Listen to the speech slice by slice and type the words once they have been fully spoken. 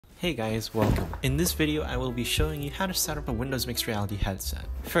Hey guys, welcome. In this video I will be showing you how to set up a Windows Mixed Reality headset.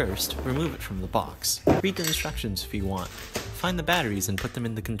 First, remove it from the box. Read the instructions if you want. Find the batteries and put them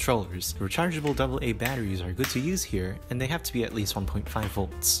in the controllers. The rechargeable AA batteries are good to use here, and they have to be at least 1.5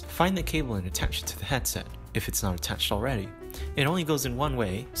 volts. Find the cable and attach it to the headset, if it's not attached already. It only goes in one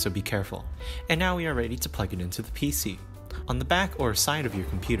way, so be careful. And now we are ready to plug it into the PC. On the back or side of your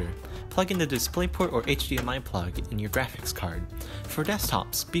computer, plug in the DisplayPort or HDMI plug in your graphics card. For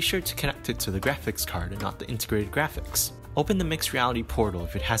desktops, be sure to connect it to the graphics card and not the integrated graphics. Open the Mixed Reality portal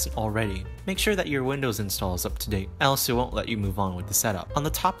if it hasn't already. Make sure that your Windows install is up to date, else it won't let you move on with the setup. On the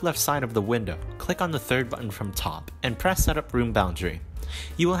top left side of the window, click on the third button from top and press Setup Room Boundary.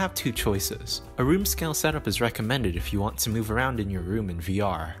 You will have two choices. A room scale setup is recommended if you want to move around in your room in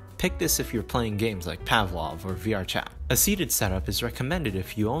VR. Pick this if you're playing games like Pavlov or VR Chat. A seated setup is recommended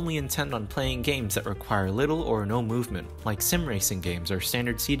if you only intend on playing games that require little or no movement, like sim racing games or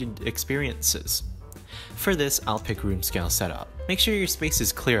standard seated experiences. For this, I'll pick room scale setup. Make sure your space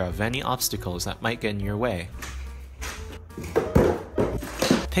is clear of any obstacles that might get in your way.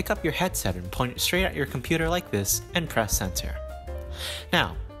 Pick up your headset and point it straight at your computer like this and press enter.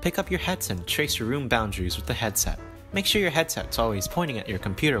 Now, pick up your headset and trace your room boundaries with the headset. Make sure your headset's always pointing at your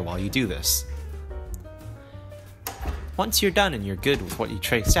computer while you do this. Once you're done and you're good with what you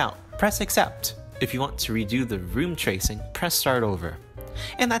traced out, press accept. If you want to redo the room tracing, press start over.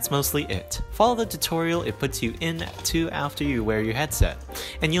 And that's mostly it. Follow the tutorial it puts you into after you wear your headset,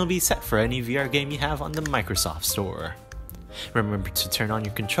 and you'll be set for any VR game you have on the Microsoft Store. Remember to turn on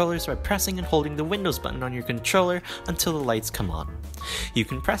your controllers by pressing and holding the Windows button on your controller until the lights come on. You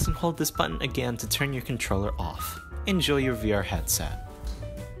can press and hold this button again to turn your controller off. Enjoy your VR headset.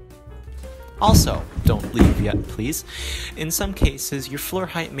 Also, don't leave yet please. In some cases, your floor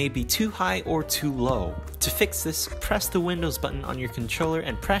height may be too high or too low. To fix this, press the Windows button on your controller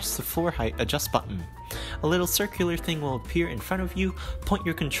and press the floor height adjust button. A little circular thing will appear in front of you, point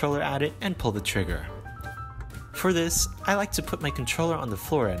your controller at it and pull the trigger. For this, I like to put my controller on the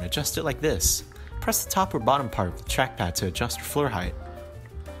floor and adjust it like this. Press the top or bottom part of the trackpad to adjust your floor height.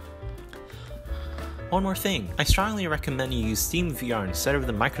 One more thing, I strongly recommend you use Steam VR instead of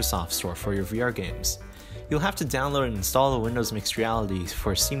the Microsoft Store for your VR games. You'll have to download and install the Windows Mixed Reality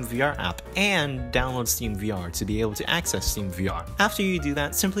for Steam VR app and download Steam VR to be able to access Steam VR. After you do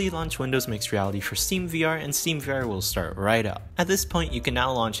that, simply launch Windows Mixed Reality for Steam VR and Steam VR will start right up. At this point, you can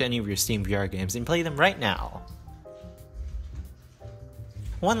now launch any of your Steam VR games and play them right now.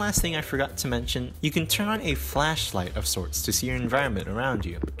 One last thing I forgot to mention, you can turn on a flashlight of sorts to see your environment around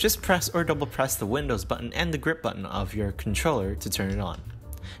you. Just press or double press the Windows button and the grip button of your controller to turn it on.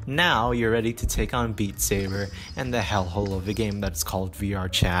 Now you're ready to take on Beat Saber and the hellhole of a game that's called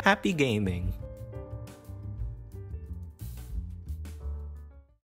VR Chat. Happy gaming!